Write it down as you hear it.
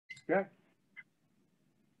Good.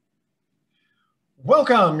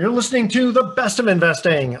 Welcome. You're listening to The Best of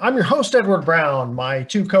Investing. I'm your host, Edward Brown. My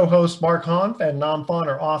two co-hosts, Mark Hanf and Nam Phan,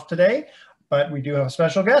 are off today, but we do have a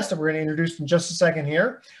special guest that we're going to introduce in just a second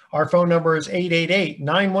here. Our phone number is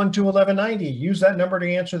 888-912-1190. Use that number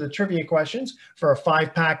to answer the trivia questions for a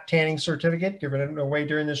 5-pack tanning certificate given it away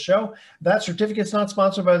during this show. That certificate's not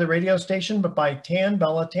sponsored by the radio station, but by Tan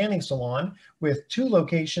Bella Tanning Salon, with 2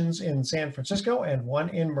 locations in San Francisco and 1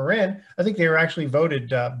 in Marin. I think they were actually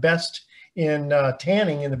voted best in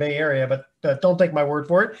tanning in the Bay Area, but don't take my word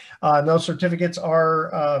for it. Those certificates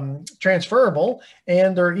are transferable,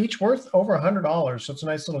 and they're each worth over $100, so it's a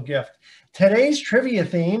nice little gift. Today's trivia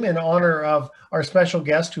theme, in honor of our special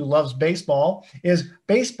guest who loves baseball, is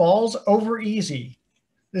Baseball's Over Easy.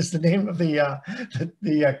 This is the name of the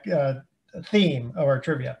theme of our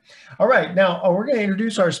trivia. All right, now we're going to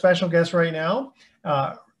introduce our special guest right now.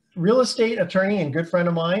 Real estate attorney and good friend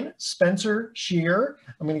of mine, Spencer Scheer.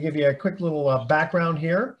 I'm going to give you a quick little background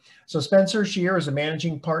here. So Spencer Scheer is a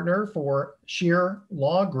managing partner for Scheer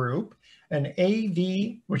Law Group, an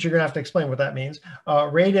AV, which you're going to have to explain what that means,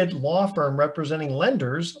 rated law firm representing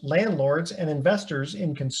lenders, landlords, and investors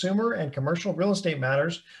in consumer and commercial real estate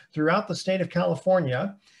matters throughout the state of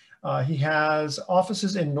California. He has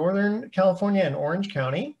offices in Northern California and Orange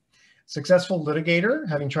County. Successful litigator,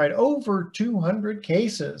 having tried over 200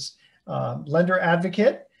 cases, lender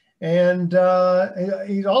advocate, and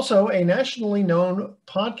he's also a nationally known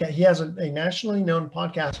podcast. He has a nationally known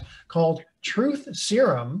podcast called Truth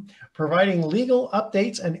Serum, providing legal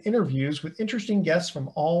updates and interviews with interesting guests from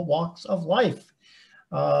all walks of life.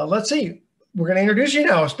 Let's see. We're going to introduce you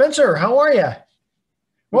now. Spencer, how are you?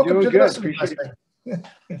 Welcome to the Best of Investing.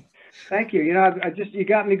 Thank you. You know, you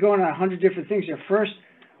got me going on 100 different things here. First,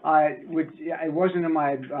 it wasn't in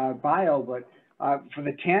my bio, but for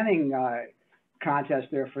the tanning contest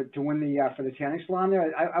there to win for the tanning salon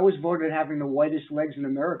there, I was voted having the whitest legs in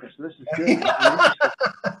America. So this is good.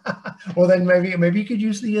 Well, then maybe you could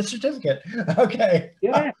use the certificate. Okay.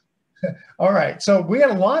 Yeah. All right. So we got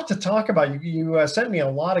a lot to talk about. You sent me a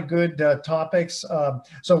lot of good topics.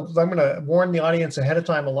 So I'm going to warn the audience ahead of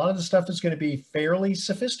time. A lot of the stuff is going to be fairly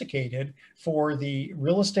sophisticated for the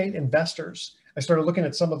real estate investors. I started looking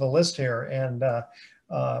at some of the list here, and I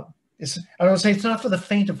don't want to say it's not for the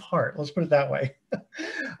faint of heart. Let's put it that way.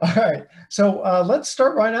 All right. So let's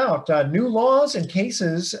start right out. New laws and case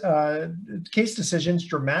decisions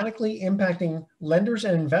dramatically impacting lenders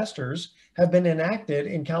and investors have been enacted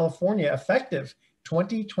in California effective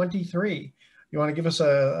 2023. You want to give us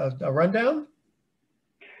a rundown?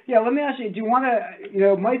 Yeah, let me ask you, do you want to,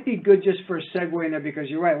 it might be good just for a segue in there, because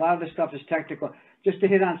you're right, a lot of this stuff is technical, just to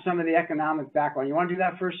hit on some of the economic background. You want to do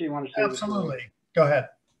that first, or you want to say? Absolutely. Go ahead.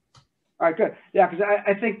 All right, good. Yeah, because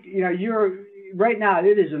I think, you're right now,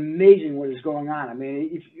 it is amazing what is going on. I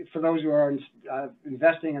mean, for those who are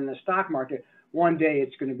investing in the stock market, one day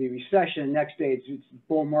it's going to be recession, next day it's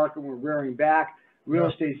bull market, we're rearing back, real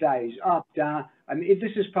estate values up, down. I mean,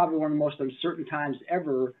 this is probably one of the most uncertain times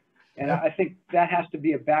ever. And I think that has to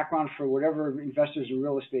be a background for whatever investors in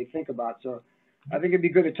real estate think about. So I think it'd be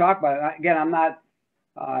good to talk about it. Again,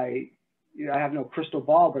 I have no crystal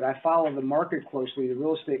ball, but I follow the market closely, the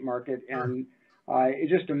real estate market, and it's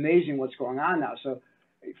just amazing what's going on now. So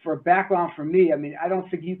for a background for me, I mean, I don't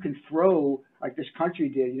think you can throw, like this country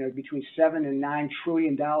did, between $7 and $9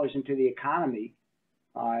 trillion into the economy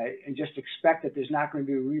and just expect that there's not going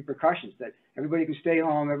to be repercussions, that everybody can stay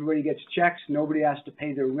home, everybody gets checks, nobody has to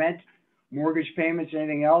pay their rent, mortgage payments,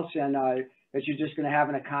 anything else, and that you're just going to have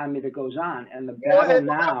an economy that goes on. And the battle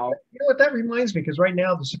now... You know what, that reminds me, because right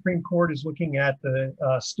now the Supreme Court is looking at the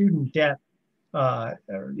student debt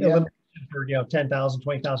elimination for, $10,000,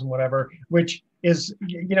 $20,000, whatever, which is,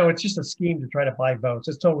 it's just a scheme to try to buy votes.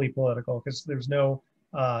 It's totally political, because there's no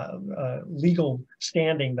legal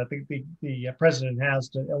standing that the president has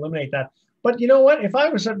to eliminate that. But you know what? If I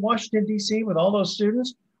was at Washington, D.C. with all those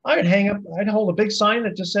students, I'd hold a big sign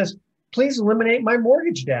that just says, please eliminate my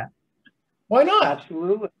mortgage debt. Why not?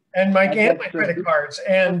 Absolutely. And my credit cards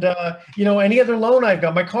and, any other loan I've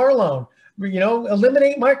got, my car loan,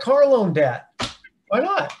 eliminate my car loan debt. Why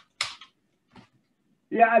not?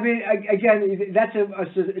 Yeah, I mean, again, it's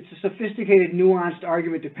a sophisticated, nuanced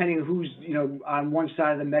argument depending on who's, on one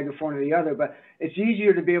side of the megaphone or the other. But it's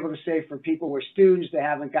easier to be able to say for people who are students, they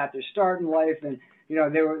haven't got their start in life, and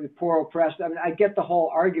they were poor, oppressed. I mean, I get the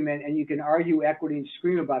whole argument, and you can argue equity and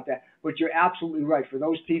scream about that. But you're absolutely right. For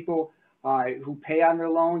those people who pay on their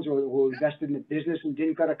loans or who invested in the business and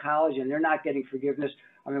didn't go to college and they're not getting forgiveness,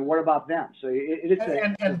 I mean, what about them? So it's a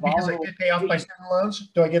And because I volatile did pay off my situation. student loans,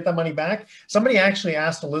 do I get that money back? Somebody actually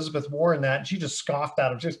asked Elizabeth Warren that, and she just scoffed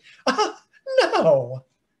at him. Just no.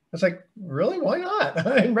 It's like, really? Why not?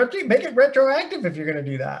 Make it retroactive if you're going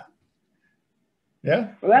to do that. Yeah.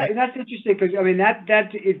 Well, that's interesting because I mean that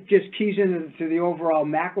it just keys into the overall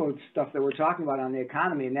macro stuff that we're talking about on the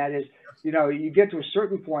economy, and that is, you know, you get to a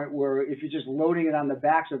certain point where if you're just loading it on the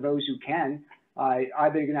backs of those who can,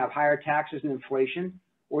 either you're going to have higher taxes and inflation,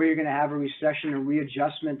 or you're going to have a recession and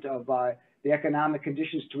readjustment of the economic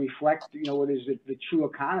conditions to reflect, you know, what is the true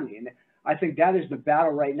economy. And I think that is the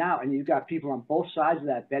battle right now, and you've got people on both sides of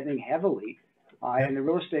that betting heavily. And the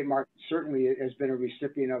real estate market certainly has been a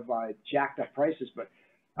recipient of jacked up prices. But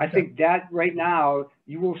I think that right now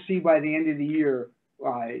you will see by the end of the year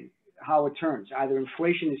how it turns. Either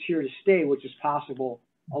inflation is here to stay, which is possible,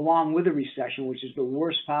 along with a recession, which is the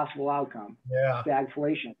worst possible outcome. Yeah.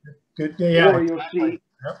 Stagflation. Good. Yeah. Or you'll see.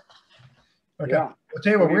 Yep. Okay. Yeah. I'll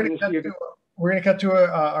tell you what, we're going to cut to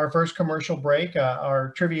our first commercial break. Our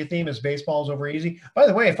trivia theme is baseball's over easy. By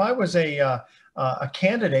the way, if I was a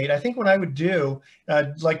candidate, I think what I would do,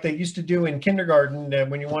 like they used to do in kindergarten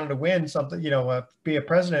when you wanted to win something, you know, be a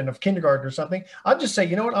president of kindergarten or something, I'd just say,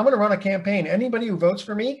 you know what, I'm going to run a campaign. Anybody who votes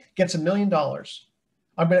for me gets $1 million.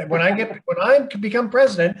 When I become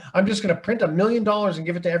president, I'm just going to print $1 million and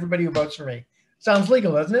give it to everybody who votes for me. Sounds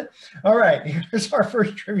legal, doesn't it? All right, here's our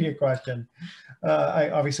first trivia question.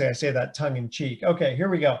 I say that tongue in cheek. Okay, here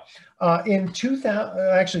we go. In 2000,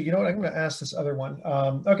 actually, you know what? I'm going to ask this other one.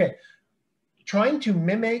 Okay, trying to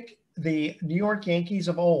mimic the New York Yankees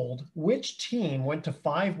of old, which team went to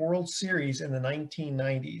 5 World Series in the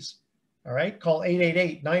 1990s? All right, call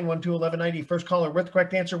 888-912-1190. First caller with the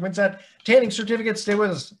correct answer wins that tanning certificate. Stay with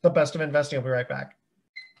us. The Best of Investing. I'll be right back.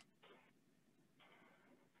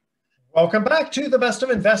 Welcome back to the Best of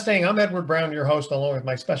Investing. I'm Edward Brown, your host, along with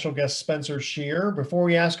my special guest, Spencer Scheer. Before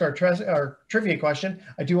we ask our trivia question,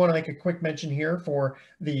 I do want to make a quick mention here for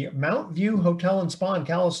the Mount View Hotel and Spa in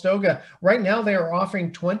Calistoga. Right now, they are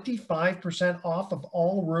offering 25% off of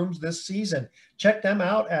all rooms this season. Check them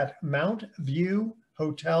out at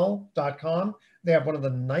mountviewhotel.com. They have one of the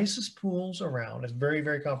nicest pools around. It's very,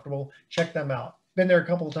 very comfortable. Check them out. Been there a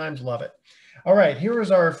couple of times, love it. All right, here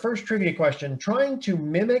is our first trivia question. Trying to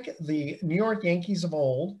mimic the New York Yankees of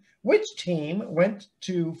old, which team went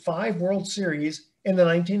to 5 World Series in the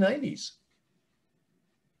 1990s?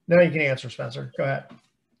 Now you can answer, Spencer. Go ahead.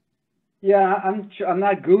 Yeah, I'm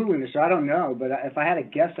not Googling this, so I don't know. But if I had a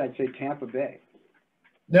guess, I'd say Tampa Bay.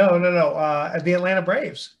 No. The Atlanta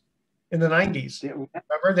Braves in the 90s.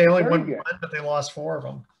 Remember, they only won 1, but they lost 4 of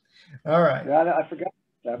them. All right. Yeah, I forgot.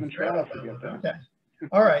 I haven't tried to forget that. Okay.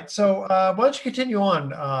 All right. So why don't you continue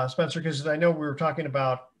on, Spencer, because I know we were talking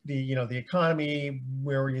about the economy,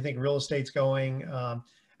 where you think real estate's going,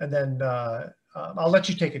 and then I'll let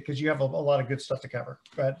you take it because you have a lot of good stuff to cover.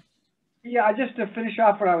 Go ahead. Yeah, just to finish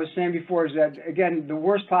off what I was saying before is that, again, the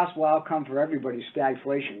worst possible outcome for everybody is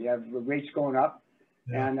stagflation. You have the rates going up,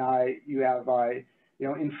 and you have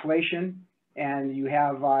inflation, and you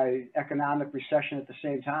have economic recession at the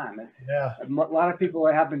same time. Yeah. A lot of people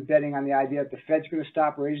have been betting on the idea that the Fed's going to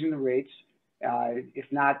stop raising the rates,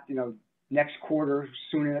 if not, next quarter,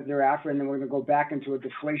 sooner thereafter, and then we're going to go back into a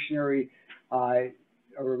deflationary or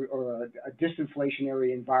a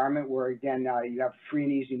disinflationary environment where, again, you have free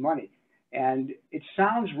and easy money. And it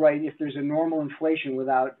sounds right if there's a normal inflation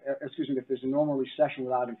if there's a normal recession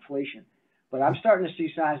without inflation. But I'm starting to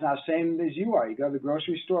see signs now, same as you are. You go to the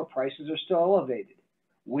grocery store, prices are still elevated.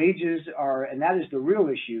 Wages are, and that is the real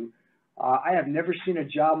issue. I have never seen a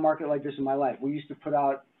job market like this in my life. We used to put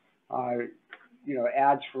out,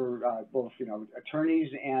 ads for both,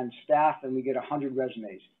 attorneys and staff, and we get 100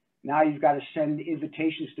 resumes. Now you've got to send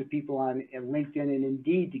invitations to people on LinkedIn and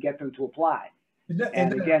Indeed to get them to apply.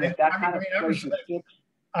 And again, if that kind of inflation sticks.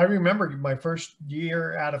 I remember my first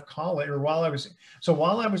year out of college, or while I was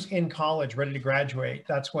in college, ready to graduate.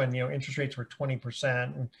 That's when interest rates were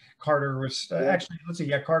 20%, and Carter was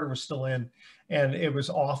Carter was still in, and it was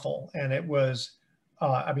awful. And it was,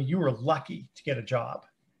 you were lucky to get a job.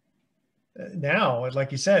 Now,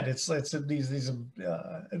 like you said, it's these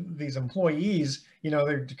employees,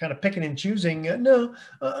 they're kind of picking and choosing. No,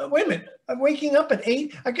 wait a minute, I'm waking up at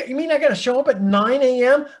 8. You mean I got to show up at 9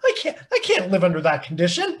 a.m.? I can't live under that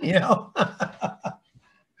condition,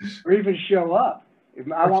 Or even show up.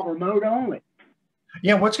 I want remote only.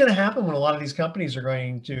 Yeah, what's going to happen when a lot of these companies are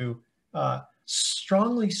going to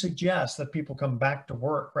strongly suggest that people come back to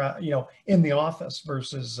work, in the office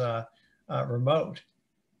versus remote?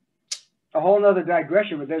 A whole nother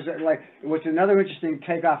digression, but there's what's another interesting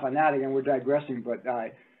takeoff on that. Again, we're digressing, but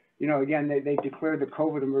you know, again, they declared the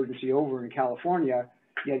COVID emergency over in California,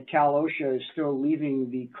 yet Cal OSHA is still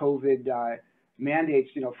leaving the COVID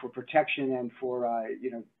mandates, you know, for protection and for,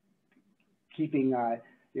 you know, keeping,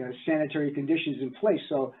 you know, sanitary conditions in place.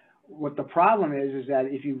 So what the problem is that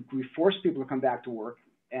if we force people to come back to work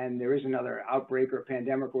and there is another outbreak or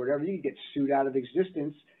pandemic or whatever, you can get sued out of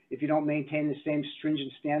existence if you don't maintain the same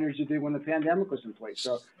stringent standards you did when the pandemic was in place.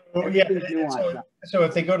 So everything's nuanced. So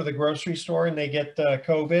if they go to the grocery store and they get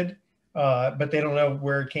COVID, but they don't know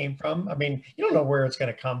where it came from, I mean, you don't know where it's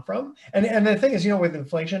going to come from. And the thing is, you know, with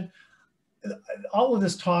inflation, all of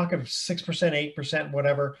this talk of 6%, 8%,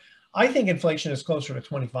 whatever, I think inflation is closer to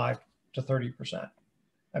 25 to 30%.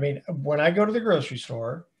 I mean, when I go to the grocery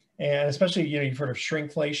store, and especially, you know, you've heard of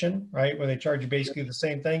shrinkflation, right? Where they charge you basically the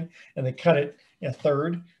same thing and they cut it a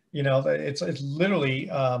third. You know, it's literally,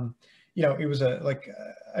 you know, it was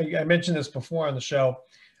I mentioned this before on the show.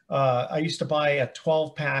 I used to buy a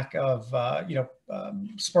 12-pack of, you know,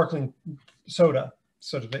 sparkling soda,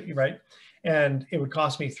 sort of, right? And it would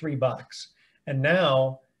cost me $3. And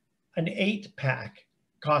now an 8-pack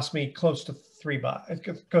cost me close to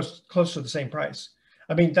 $3, close to the same price.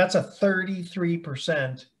 I mean, that's a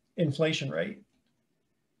 33% inflation rate.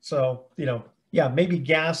 So, you know, yeah, maybe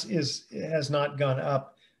gas has not gone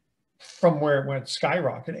up from where it went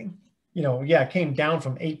skyrocketing. You know, yeah, it came down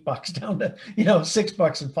from $8 down to, you know,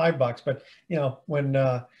 $6 and $5. But, you know, when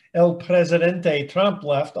El Presidente Trump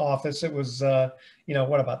left office, it was, you know,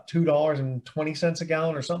 what, about $2.20 a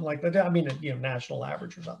gallon or something like that. I mean, you know, national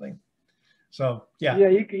average or something. So, yeah. Yeah,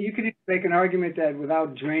 you could make an argument that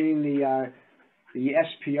without draining the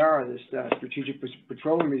SPR, this Strategic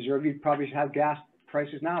Petroleum Reserve, you'd probably have gas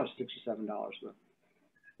prices now at $6 or $7. But.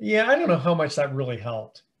 Yeah, I don't know how much that really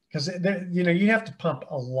helped, because, you know, you have to pump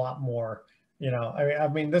a lot more. You know, I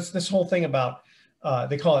mean, this whole thing about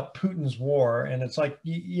they call it Putin's war, and it's like,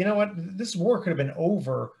 you know what, this war could have been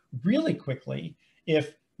over really quickly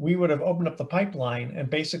if we would have opened up the pipeline and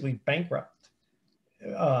basically bankrupt,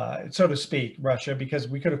 so to speak, Russia, because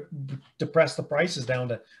we could have depressed the prices down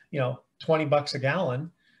to, you know, $20 a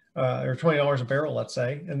gallon, or $20 a barrel, let's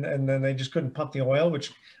say, and then they just couldn't pump the oil,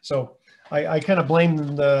 which, so I kind of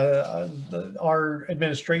blame our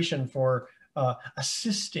administration for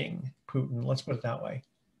assisting Putin. Let's put it that way.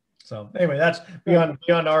 So anyway, that's beyond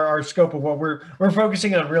our scope of what we're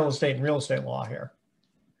focusing on real estate and real estate law here.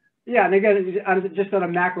 Yeah, and again, just on a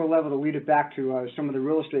macro level, to lead it back to some of the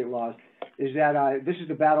real estate laws, is that this is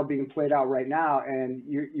the battle being played out right now, and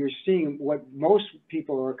you're seeing what most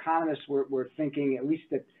people or economists were thinking, at least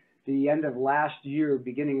at the end of last year,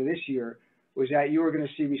 beginning of this year, was that you were going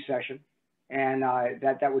to see recession, and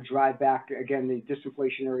that would drive back, again, the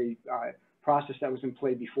disinflationary process that was in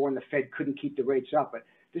play before, and the Fed couldn't keep the rates up. But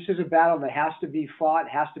this is a battle that has to be fought,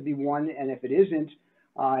 has to be won, and if it isn't,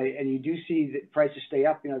 and you do see the prices stay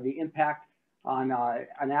up, you know, the impact on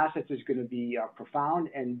assets is going to be profound,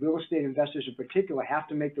 and real estate investors in particular have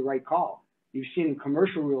to make the right call. You've seen in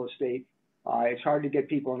commercial real estate, it's hard to get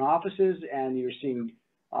people in offices, and you're seeing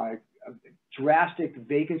drastic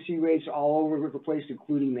vacancy rates all over the place,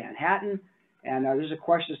 including Manhattan. And there's a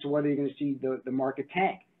question as to whether you're going to see the market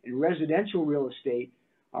tank. In residential real estate,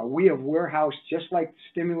 we have warehoused, just like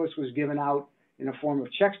stimulus was given out in the form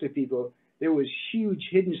of checks to people, there was huge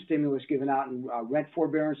hidden stimulus given out in rent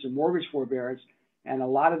forbearance and mortgage forbearance. And a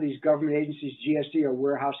lot of these government agencies, GSE, are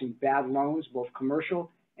warehousing bad loans, both commercial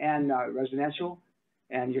and residential.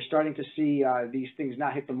 And you're starting to see these things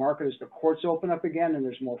not hit the market as the courts open up again, and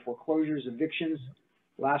there's more foreclosures, evictions.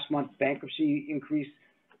 Last month, bankruptcy increased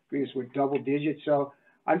with double digits. So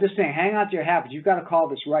I'm just saying, hang on to your hat, but you've got to call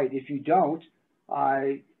this right. If you don't,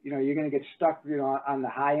 you know, you're going to get stuck, you know, on the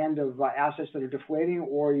high end of assets that are deflating,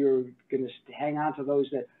 or you're going to hang on to those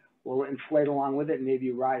that will inflate along with it, and maybe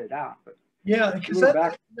you ride it out. But yeah, because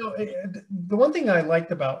you know, the one thing I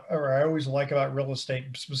liked about, or I always like about real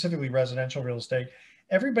estate, specifically residential real estate,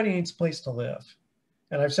 everybody needs a place to live.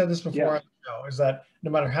 And I've said this before on the show, is that no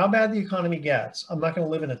matter how bad the economy gets, I'm not going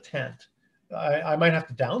to live in a tent. I might have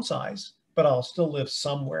to downsize, but I'll still live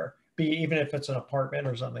somewhere, even if it's an apartment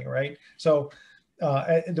or something, right? So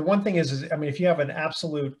the one thing is, I mean, if you have an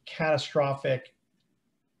absolute catastrophic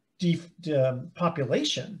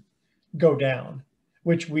population go down,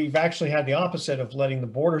 which we've actually had the opposite of letting the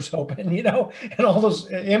borders open, you know, and all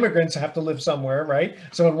those immigrants have to live somewhere, right?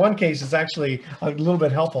 So in one case, it's actually a little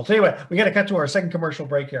bit helpful. So anyway, we got to cut to our second commercial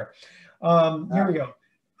break here. Here we go.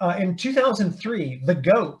 In 2003, the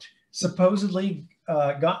GOAT supposedly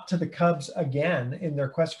got to the Cubs again in their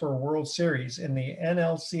quest for a World Series in the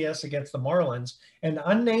NLCS against the Marlins. An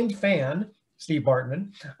unnamed fan Steve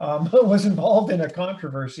Bartman, was involved in a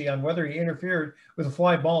controversy on whether he interfered with a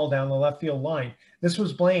fly ball down the left field line. This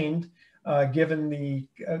was blamed,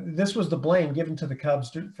 this was the blame given to the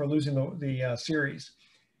Cubs for losing the series.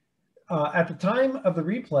 At the time of the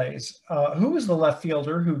replays, who was the left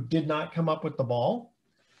fielder who did not come up with the ball?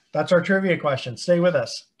 That's our trivia question. Stay with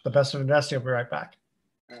us. The Best of Investing will be right back.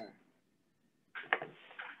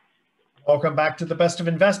 Welcome back to the Best of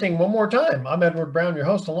Investing one more time. I'm Edward Brown, your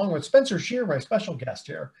host, along with Spencer Scheer, my special guest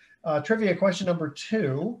here. Trivia question number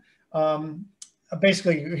 2.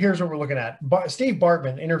 Basically, here's what we're looking at. Steve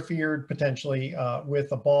Bartman interfered potentially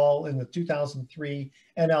with a ball in the 2003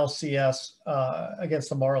 NLCS against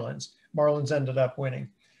the Marlins. Marlins ended up winning.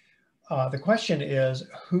 The question is,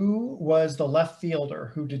 who was the left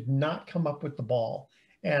fielder who did not come up with the ball?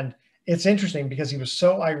 And it's interesting because he was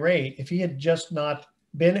so irate. If he had just not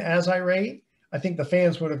been as irate, I think the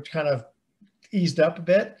fans would have kind of eased up a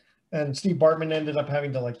bit. And Steve Bartman ended up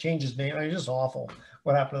having to like change his name. I mean, it's just awful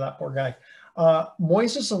what happened to that poor guy.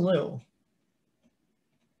 Moises Alou.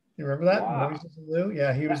 You remember that? Wow. Moises Alou?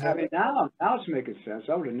 Yeah, he was. I mean, now it's making sense.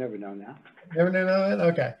 I would have never known that. Never know that?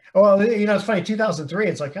 Okay. Well, you know, it's funny. 2003.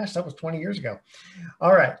 It's like, gosh, that was 20 years ago.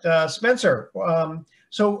 All right, Spencer.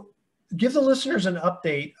 So, give the listeners an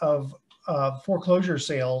update of foreclosure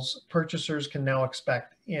sales purchasers can now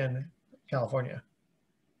expect in California.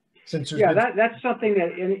 That's something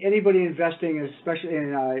that anybody investing, especially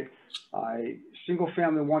in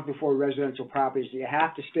single-family 1-4 residential properties, you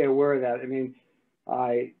have to stay aware of that. I mean,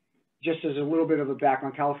 just as a little bit of a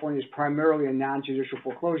background, California is primarily a non-judicial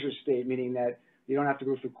foreclosure state, meaning that you don't have to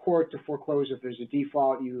go through court to foreclose. If there's a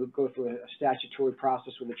default, you go through a statutory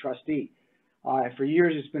process with a trustee. For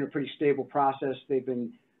years, it's been a pretty stable process. They've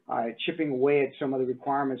been chipping away at some of the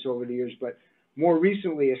requirements over the years, but more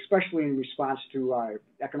recently, especially in response to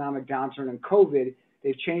economic downturn and COVID,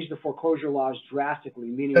 they've changed the foreclosure laws drastically,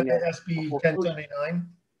 meaning that SB 1079?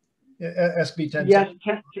 SB 1079?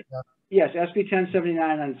 Yes, SB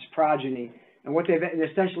 1079 and its progeny. And what they've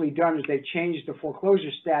essentially done is they've changed the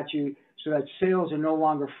foreclosure statute so that sales are no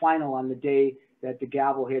longer final on the day that the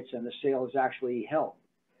gavel hits and the sale is actually held.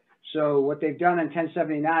 So what they've done in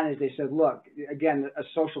 1079 is they said, look, again, a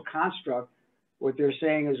social construct. What they're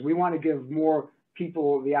saying is we want to give more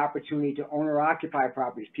people the opportunity to own or occupy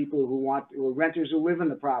properties, people who or renters who live in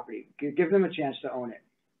the property, give them a chance to own it.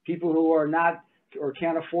 People who are not or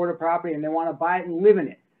can't afford a property and they want to buy it and live in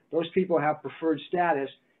it. Those people have preferred status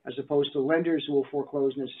as opposed to lenders who will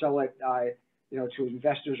foreclose and sell it, to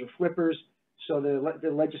investors or flippers. So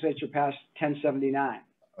the legislature passed 1079.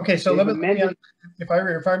 Okay, so if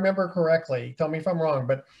I remember correctly, tell me if I'm wrong,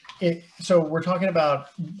 but so we're talking about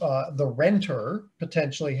the renter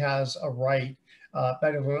potentially has a right.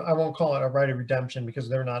 I won't call it a right of redemption because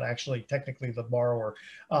they're not actually technically the borrower,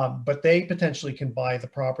 but they potentially can buy the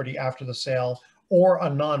property after the sale, or a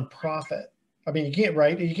nonprofit. I mean,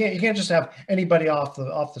 you can't just have anybody off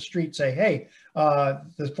the street say, hey,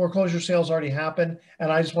 the foreclosure sale's already happened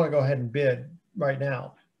and I just want to go ahead and bid right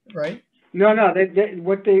now, right? No.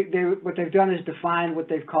 What they've done is define what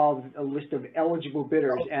they've called a list of eligible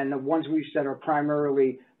bidders, and the ones we've said are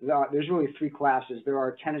primarily there's really 3 classes. There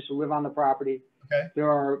are tenants who live on the property. Okay. There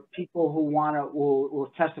are people who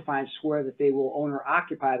will testify and swear that they will own or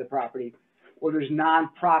occupy the property, or there's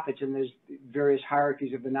nonprofits, and there's various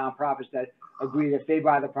hierarchies of the nonprofits that agree that if they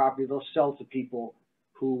buy the property, they'll sell to people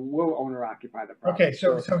who will own or occupy the property. Okay,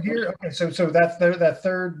 so that's that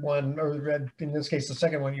third one, or in this case, the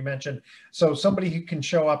second one you mentioned. So somebody who can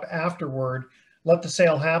show up afterward, let the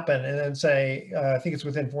sale happen, and then say, I think it's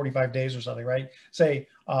within 45 days or something, right? Say,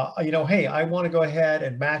 hey, I want to go ahead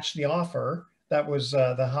and match the offer. That was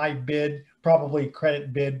the high bid, probably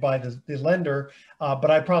credit bid by the lender,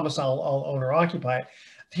 but I promise I'll own or occupy it.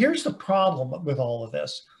 Here's the problem with all of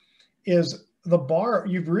this, is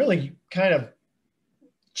you've really kind of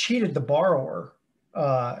cheated the borrower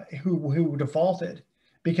who defaulted,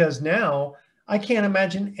 because now I can't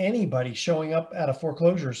imagine anybody showing up at a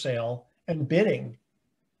foreclosure sale and bidding,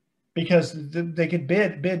 because they could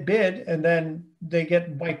bid, and then they get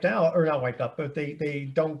wiped out, or not wiped out, but they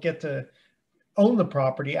don't get to own the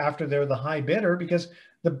property after they're the high bidder, because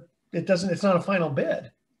it's not a final bid,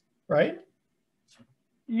 right?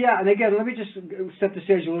 Yeah, and again, let me just set the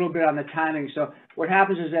stage a little bit on the timing. So what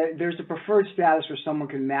happens is that there's a preferred status where someone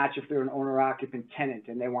can match if they're an owner-occupant tenant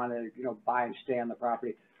and they want to, buy and stay on the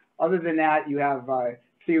property. Other than that, you have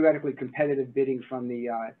theoretically competitive bidding from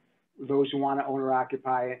those who want to own or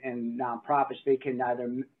occupy, and nonprofits. They can neither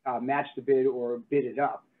match the bid or bid it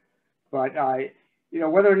up. But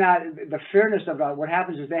whether or not the fairness of what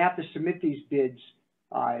happens is they have to submit these bids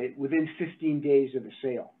within 15 days of the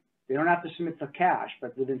sale. They don't have to submit the cash,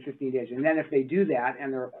 but within 15 days. And then if they do that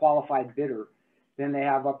and they're a qualified bidder, then they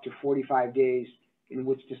have up to 45 days in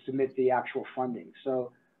which to submit the actual funding.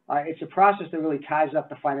 So it's a process that really ties up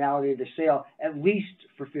the finality of the sale, at least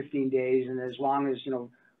for 15 days. And as long as,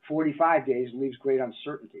 45 days leaves great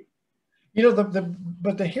uncertainty.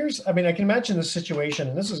 Here's, I mean, I can imagine the situation,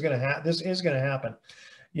 and this is going to happen.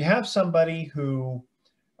 You have somebody who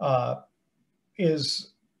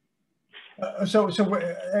is, so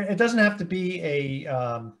it doesn't have to be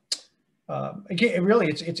again, really,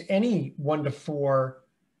 it's any 1 to 4.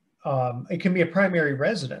 It can be a primary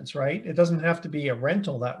residence, right? It doesn't have to be a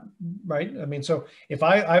rental, right? I mean, so if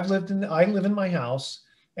I live in my house,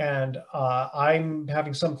 and I'm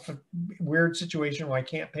having some weird situation where I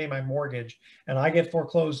can't pay my mortgage and I get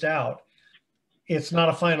foreclosed out, it's not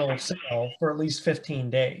a final sale for at least 15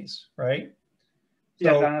 days, right?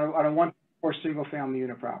 Yes, so, on a 1 or single family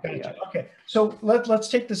unit property. Gotcha. Yes. Okay, so let's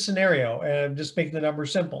take the scenario and just make the number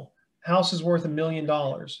simple. House is worth $1 million.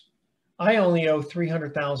 I only owe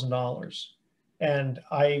 $300,000, and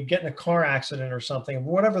I get in a car accident or something,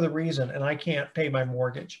 whatever the reason, and I can't pay my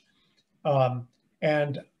mortgage.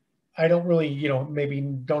 And I don't really, maybe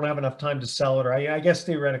don't have enough time to sell it, or I guess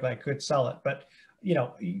theoretically I could sell it, but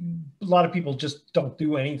a lot of people just don't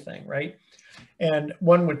do anything, right? And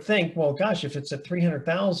one would think, well, gosh, if it's at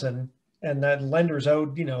 300,000 and that lender's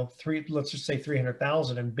owed, let's just say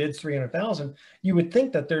 300,000 and bids 300,000, you would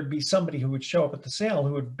think that there'd be somebody who would show up at the sale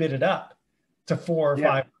who would bid it up to 4 or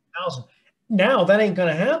 5,000. Now that ain't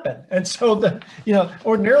going to happen. And so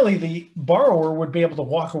ordinarily the borrower would be able to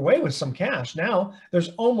walk away with some cash. Now there's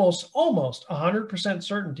almost 100%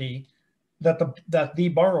 certainty that the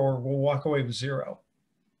borrower will walk away with zero.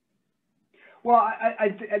 Well,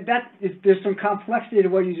 there's some complexity to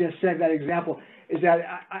what you just said. That example is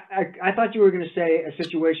that I thought you were going to say a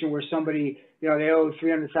situation where somebody, they owe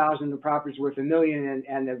 300,000, the property's worth $1 million,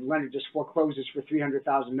 and the lender just forecloses for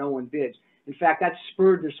 300,000, no one bids. In fact, that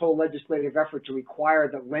spurred this whole legislative effort to require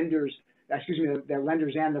that lenders and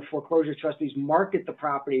the foreclosure trustees market the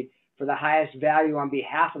property for the highest value on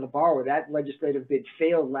behalf of the borrower. That legislative bid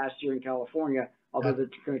failed last year in California, although they're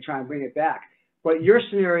going to try and bring it back. But your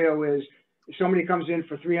scenario is if somebody comes in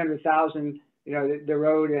for 300,000, they're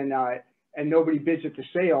owed, and nobody bids at the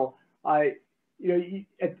sale.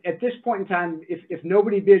 At this point in time, if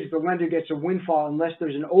nobody bids, the lender gets a windfall unless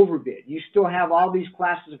there's an overbid. You still have all these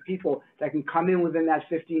classes of people that can come in within that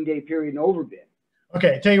 15-day period and overbid.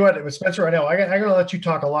 Okay, tell you what, Spencer, I know I'm going to let you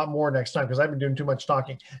talk a lot more next time because I've been doing too much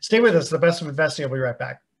talking. Stay with us. The Best of Investing. I'll be right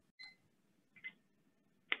back.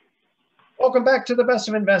 Welcome back to the Best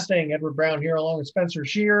of Investing. Edward Brown here along with Spencer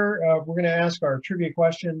Scheer. We're going to ask our trivia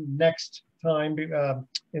question next time in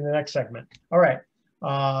the next segment. All right.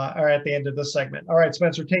 Or at the end of this segment. All right,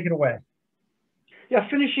 Spencer, take it away. Yeah,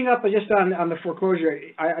 finishing up just on the foreclosure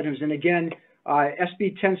items. And again,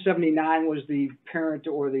 SB 1079 was the parent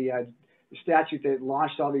or the statute that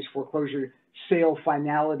launched all these foreclosure sale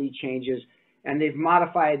finality changes. And they've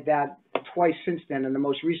modified that twice since then. And the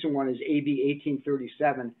most recent one is AB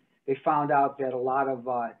 1837. They found out that a lot of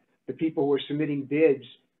the people who were submitting bids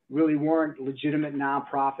really weren't legitimate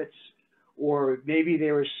nonprofits, or maybe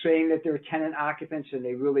they were saying that they were tenant occupants and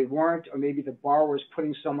they really weren't, or maybe the borrower was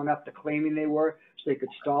putting someone up to claiming they were so they could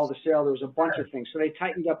stall the sale. There was a bunch of things. So they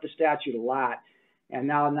tightened up the statute a lot, and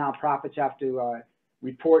now nonprofits have to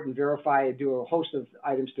report and verify, do a host of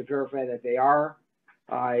items to verify that they are.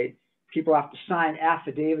 People have to sign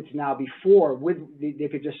affidavits now before they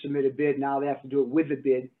could just submit a bid. Now they have to do it with the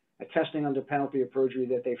bid, attesting under penalty of perjury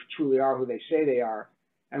that they truly are who they say they are.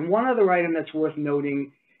 And one other item that's worth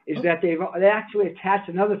noting is that they actually attached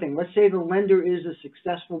another thing. Let's say the lender is a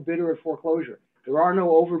successful bidder at foreclosure. There are no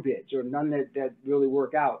overbids or none that really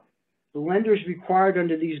work out. The lender is required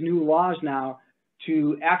under these new laws now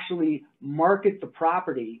to actually market the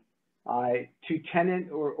property to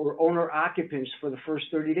tenant or owner occupants for the first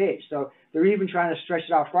 30 days. So they're even trying to stretch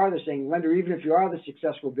it out farther, saying, lender, even if you are the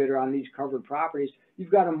successful bidder on these covered properties, you've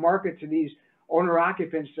got to market to these owner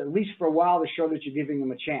occupants at least for a while to show that you're giving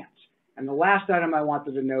them a chance. And the last item I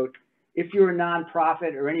wanted to note, if you're a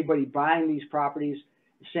nonprofit or anybody buying these properties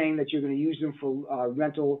saying that you're going to use them for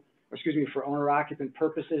for owner occupant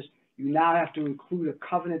purposes, you now have to include a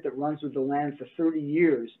covenant that runs with the land for 30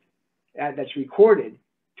 years that's recorded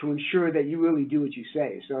to ensure that you really do what you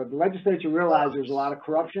say. So the legislature realized there's a lot of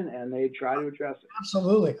corruption and they try to address it.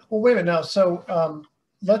 Absolutely. Well, wait a minute now. So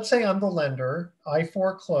let's say I'm the lender, I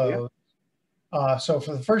foreclose. Yeah. So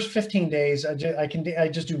for the first 15 days, I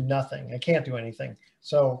just do nothing. I can't do anything.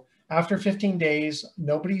 So after 15 days,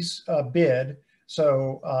 nobody's bid.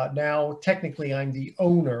 So now technically I'm the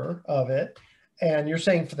owner of it. And you're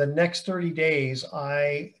saying for the next 30 days,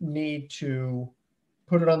 I need to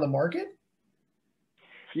put it on the market?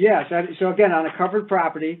 Yes. So again, on a covered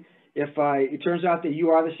property, if it turns out that you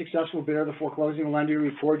are the successful bidder, the foreclosing lender, you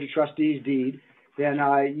record your trustee's deed, then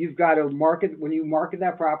you've got to market. When you market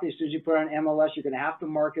that property, as soon as you put it on MLS, you're going to have to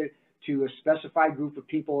market to a specified group of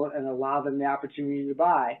people and allow them the opportunity to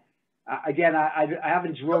buy. Again, I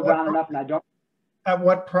haven't drilled down enough, and I don't. At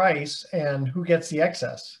what price, and who gets the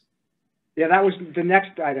excess? Yeah, that was the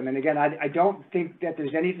next item. And again, I don't think that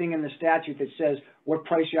there's anything in the statute that says what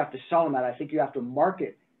price you have to sell them at. I think you have to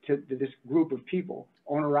market to this group of people,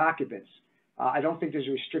 owner occupants. I don't think there's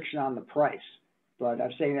a restriction on the price, but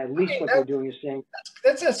I'm saying at least what they're doing is saying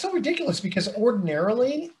that's so ridiculous, because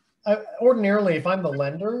ordinarily, if I'm the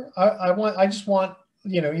lender, I just want,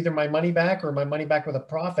 either my money back or my money back with a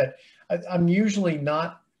profit. I'm usually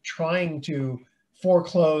not trying to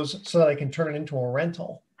foreclose so that I can turn it into a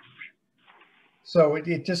rental. So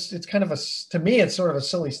it's kind of to me, it's sort of a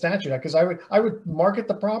silly statute, because I would market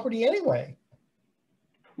the property anyway.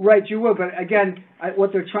 Right, you will. But again,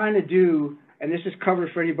 what they're trying to do, and this is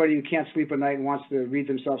covered for anybody who can't sleep at night and wants to read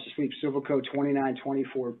themselves to sleep, Civil Code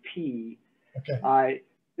 2924P. Okay.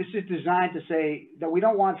 This is designed to say that we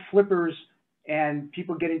don't want flippers and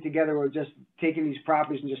people getting together or just taking these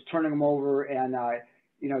properties and just turning them over, and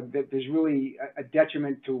that there's really a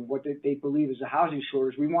detriment to what they believe is a housing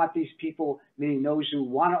shortage. We want these people, meaning those who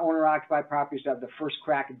want to own or occupy properties, to have the first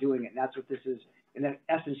crack at doing it. And that's what this is, in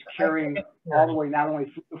essence, carrying all the way, not only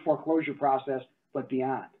through the foreclosure process, but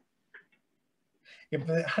beyond. Yeah,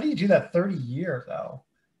 but how do you do that 30-year though?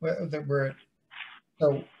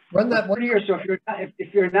 So run that 30 years. So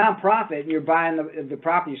if you're a nonprofit and you're buying the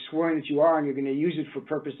property, swearing that you are, and you're going to use it for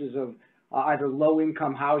purposes of either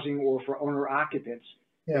low-income housing or for owner occupants,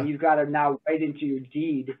 then you've got to now write into your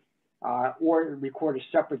deed or record a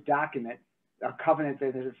separate document, a covenant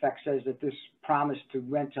that in effect says that this promise to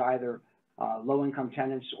rent to either low-income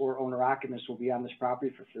tenants or owner occupants will be on this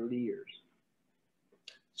property for 30 years.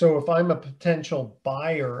 So if I'm a potential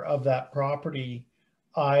buyer of that property,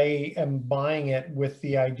 I am buying it with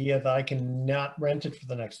the idea that I can not rent it for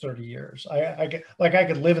the next 30 years. I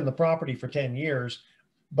could live in the property for 10 years,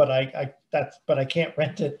 but I can't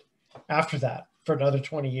rent it after that for another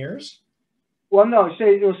 20 years. Well, no,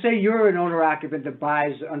 say you're an owner occupant that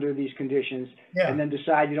buys under these conditions, and then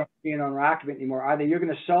decide you don't want to be an owner occupant anymore. Either you're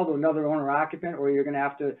going to sell to another owner occupant, or you're going to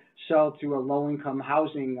have to sell to a low-income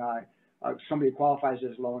housing, somebody who qualifies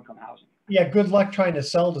as low-income housing. Yeah, good luck trying to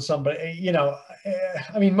sell to somebody.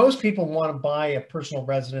 I mean, most people want to buy a personal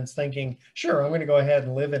residence thinking, sure, I'm going to go ahead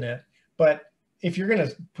and live in it. But if you're going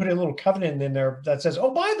to put a little covenant in there that says,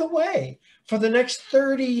 oh, by the way, for the next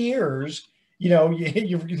 30 years,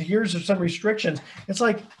 here's some restrictions. It's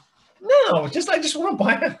like, no, I just want to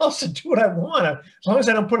buy a house and do what I want. As long as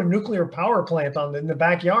I don't put a nuclear power plant in the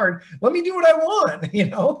backyard, let me do what I want,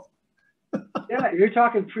 Yeah, you're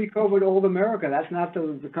talking pre-COVID old America. That's not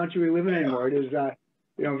the country we live in anymore. It is,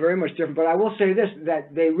 very much different. But I will say this,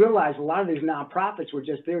 that they realized a lot of these nonprofits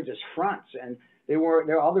they were just fronts, and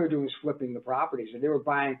all they were doing was flipping the properties, and they were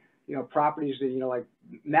buying, properties that, like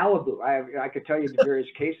Malibu. I could tell you the various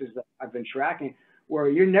cases that I've been tracking where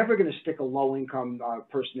you're never going to stick a low-income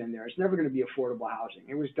person in there. It's never going to be affordable housing.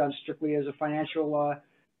 It was done strictly as a financial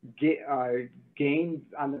gain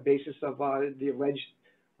on the basis of the alleged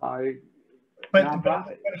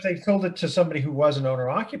But if they sold it to somebody who was an owner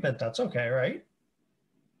occupant, that's okay, right?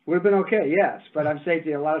 Would have been okay, yes. But I'm saying to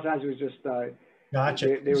you, a lot of times it was just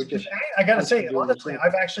gotcha. They were just. I got to say, honestly,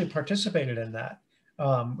 I've actually participated in that.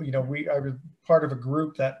 I was part of a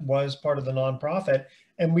group that was part of the nonprofit,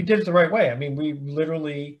 and we did it the right way. I mean, we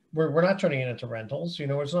literally we're not turning it into rentals.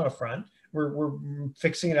 It's not a front. We're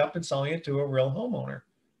fixing it up and selling it to a real homeowner.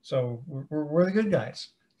 So we're the good guys.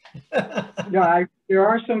 Yeah, there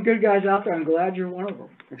are some good guys out there. I'm glad you're one of them.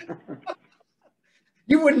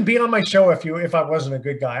 You wouldn't be on my show if I wasn't a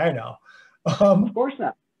good guy. I know. Of course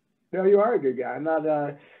not. No, you are a good guy. I'm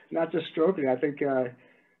not just stroking. I think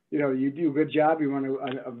you do a good job. You run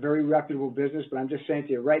a very reputable business. But I'm just saying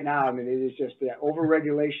to you right now, I mean, it is just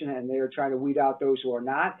over-regulation, and they are trying to weed out those who are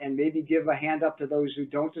not, and maybe give a hand up to those who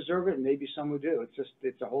don't deserve it, and maybe some who do.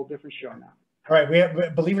 It's a whole different show now. All right,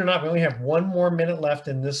 believe it or not, we only have one more minute left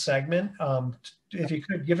in this segment. If you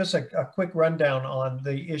could give us a quick rundown on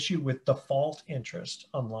the issue with default interest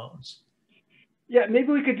on loans. Yeah,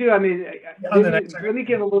 maybe we could do. I mean, let me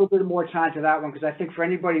give a little bit more time to that one, because I think for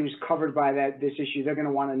anybody who's covered by this issue, they're going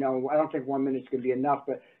to want to know. I don't think 1 minute's going to be enough,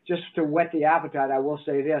 but just to whet the appetite, I will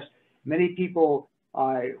say this: many people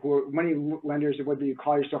many lenders, whether you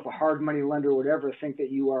call yourself a hard money lender or whatever, think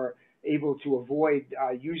that you are able to avoid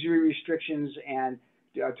usury restrictions and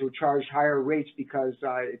to charge higher rates because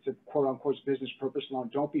it's a quote-unquote business purpose loan.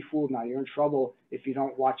 Don't be fooled now. You're in trouble if you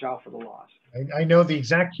don't watch out for the laws. I know the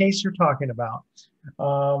exact case you're talking about.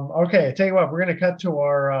 Okay, I tell you what, we're going to cut to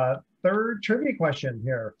our third trivia question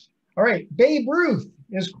here. All right, Babe Ruth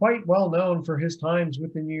is quite well known for his times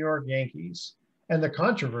with the New York Yankees and the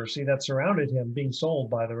controversy that surrounded him being sold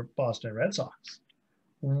by the Boston Red Sox.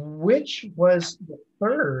 Which was the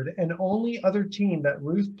third and only other team that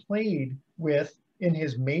Ruth played with in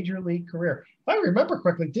his major league career? If I remember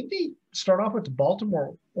correctly, didn't he start off with the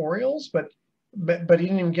Baltimore Orioles, but he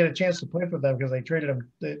didn't even get a chance to play for them because they traded him.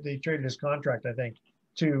 They traded his contract, I think,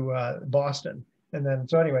 to Boston. And then,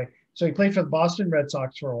 so anyway, so he played for the Boston Red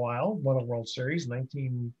Sox for a while, won a World Series,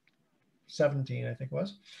 1917, I think it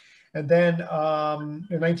was. And then,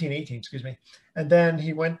 1918, excuse me. And then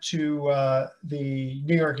he went to the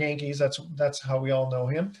New York Yankees. That's how we all know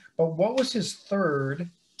him. But what was his third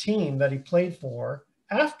team that he played for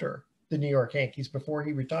after the New York Yankees before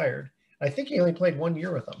he retired? I think he only played 1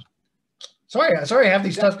 year with them. Sorry, I have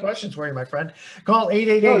these tough questions for you, my friend. Call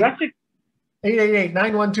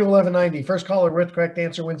 888-912-1190. First caller with correct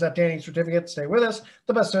answer wins that tanning certificate. Stay with us.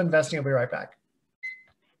 The Best of Investing. I'll be right back.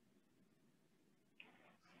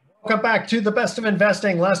 Welcome back to the Best of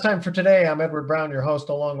Investing. Last time for today, I'm Edward Brown, your host,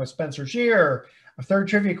 along with Spencer Scheer. A third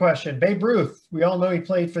trivia question. Babe Ruth, we all know he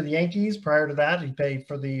played for the Yankees. Prior to that, he played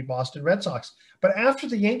for the Boston Red Sox. But after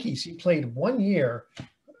the Yankees, he played 1 year.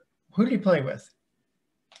 Who did he play with?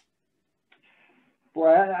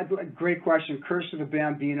 Boy, great question. Curse of the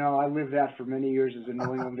Bambino. I lived that for many years as a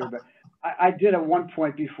New Englander, but I did at one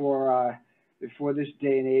point before this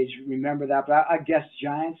day and age remember that. But I guess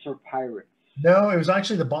Giants or Pirates. No, it was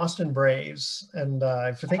actually the Boston Braves, and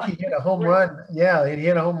I think he hit a home run. Yeah, he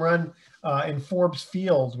hit a home run in Forbes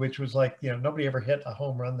Field, which was like, nobody ever hit a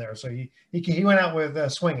home run there. So he went out with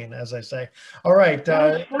swinging, as I say. All right,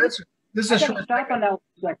 this is a short. Stop on that one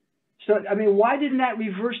second. So, I mean, why didn't that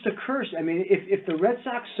reverse the curse? I mean, if the Red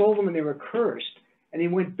Sox sold him and they were cursed, and he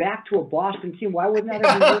went back to a Boston team, why wouldn't that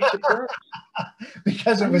have reversed the curse?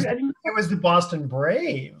 Because it was the Boston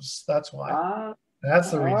Braves. That's why.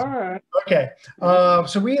 That's the reason. All right. Okay.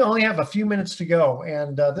 So we only have a few minutes to go,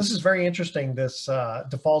 and this is very interesting, this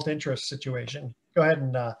default interest situation. Go ahead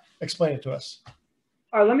and explain it to us.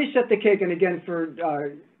 All right, let me set the cake. And again,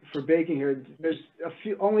 for baking here, there's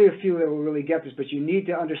only a few that will really get this, but you need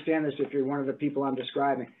to understand this if you're one of the people I'm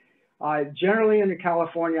describing. Generally, under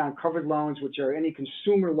California, on covered loans, which are any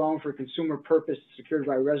consumer loan for consumer purpose secured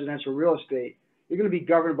by residential real estate, you're going to be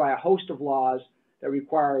governed by a host of laws that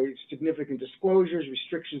require significant disclosures,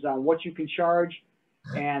 restrictions on what you can charge,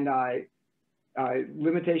 and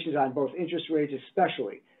limitations on both interest rates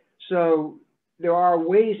especially. So there are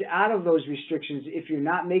ways out of those restrictions if you're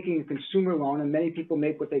not making a consumer loan, and many people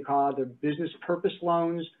make what they call either business purpose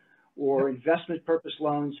loans or investment purpose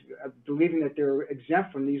loans, believing that they're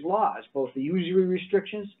exempt from these laws, both the usury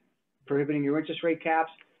restrictions, prohibiting your interest rate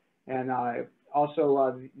caps, and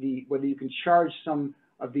also whether you can charge some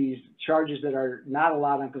of these charges that are not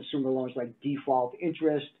allowed on consumer loans, like default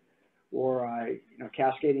interest or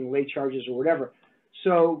cascading late charges or whatever.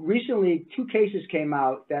 So recently, 2 cases came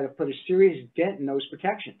out that have put a serious dent in those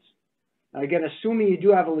protections. Now, again, assuming you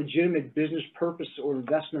do have a legitimate business purpose or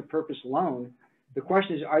investment purpose loan, the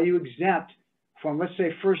question is, are you exempt from, let's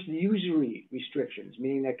say, first the usury restrictions,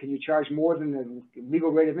 meaning that can you charge more than the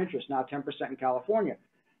legal rate of interest, now 10% in California?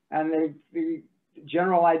 And the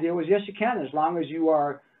general idea was, yes, you can, as long as you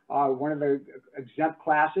are one of the exempt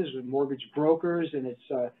classes with mortgage brokers and it's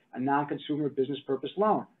a non-consumer business purpose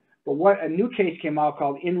loan. But a new case came out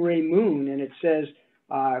called In Re Moon, and it says,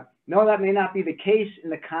 no, that may not be the case in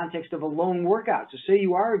the context of a loan workout. So say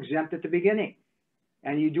you are exempt at the beginning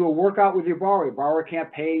and you do a workout with your borrower. Your borrower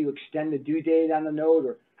can't pay, you extend the due date on the note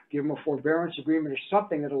or give them a forbearance agreement or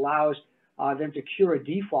something that allows them to cure a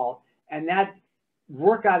default. And that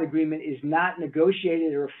workout agreement is not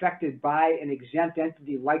negotiated or affected by an exempt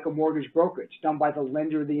entity like a mortgage broker. It's done by the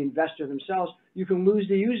lender or the investor themselves. You can lose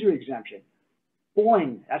the usury exemption.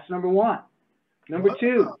 Boing, that's number one. Number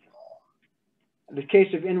two, the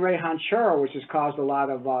case of In Re Hanchero, which has caused a lot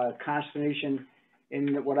of consternation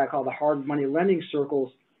in what I call the hard money lending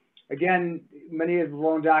circles. Again, many of the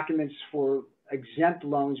loan documents for exempt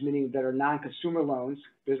loans, meaning that are non-consumer loans,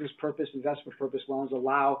 business purpose, investment purpose loans,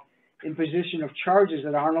 allow imposition of charges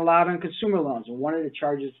that aren't allowed on consumer loans. And one of the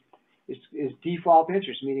charges is default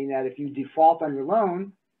interest, meaning that if you default on your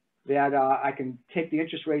loan, that I can take the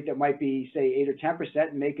interest rate that might be, say, 8 or 10%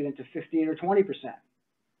 and make it into 15 or 20%.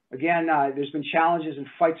 Again, there's been challenges and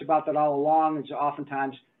fights about that all along, and so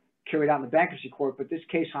oftentimes carried out in the bankruptcy court. But this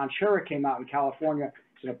case, Scheer, came out in California.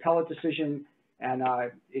 It's an appellate decision, and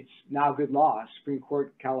it's now good law. Supreme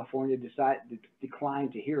Court California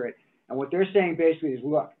declined to hear it. And what they're saying basically is,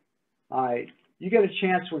 look, you get a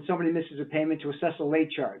chance when somebody misses a payment to assess a late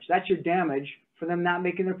charge. That's your damage for them not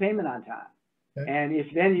making their payment on time. Okay. And if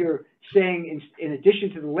then you're saying, in addition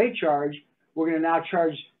to the late charge, we're going to now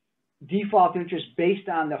charge default interest based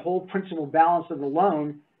on the whole principal balance of the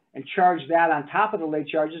loan and charge that on top of the late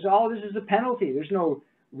charges, all this is a penalty. There's no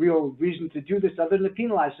real reason to do this other than to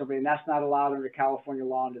penalize somebody, and that's not allowed under California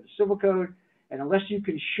law, under the Civil Code. And unless you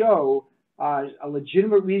can show a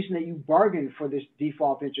legitimate reason that you bargained for this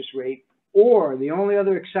default interest rate, or the only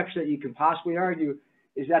other exception that you can possibly argue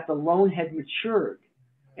is that the loan had matured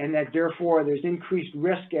and that therefore there's increased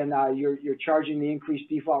risk and you're charging the increased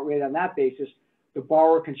default rate on that basis, the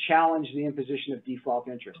borrower can challenge the imposition of default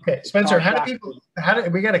interest. Okay, Spencer,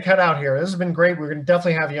 we got to cut out here. This has been great. We're going to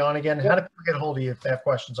definitely have you on again. Yep. How do people get a hold of you if they have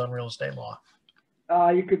questions on real estate law?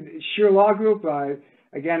 You could, Scheer Law Group.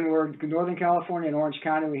 Again, we're in Northern California and Orange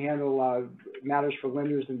County. We handle matters for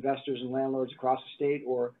lenders, investors, and landlords across the state,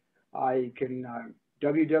 or you can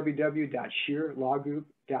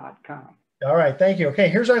www.scheerlawgroup.com. All right, thank you. Okay,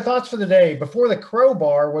 here's our thoughts for the day. Before the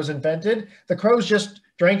crowbar was invented, the crows just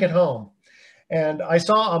drank at home. And I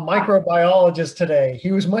saw a microbiologist today.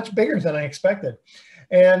 He was much bigger than I expected.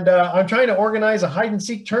 And I'm trying to organize a hide and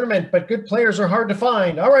seek tournament, but good players are hard to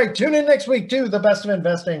find. All right, tune in next week to The Best of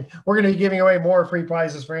Investing. We're going to be giving away more free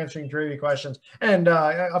prizes for answering trivia questions and,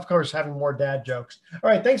 of course, having more dad jokes. All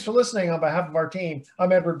right, thanks for listening. On behalf of our team,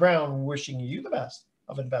 I'm Edward Brown, wishing you the best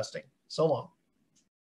of investing. So long.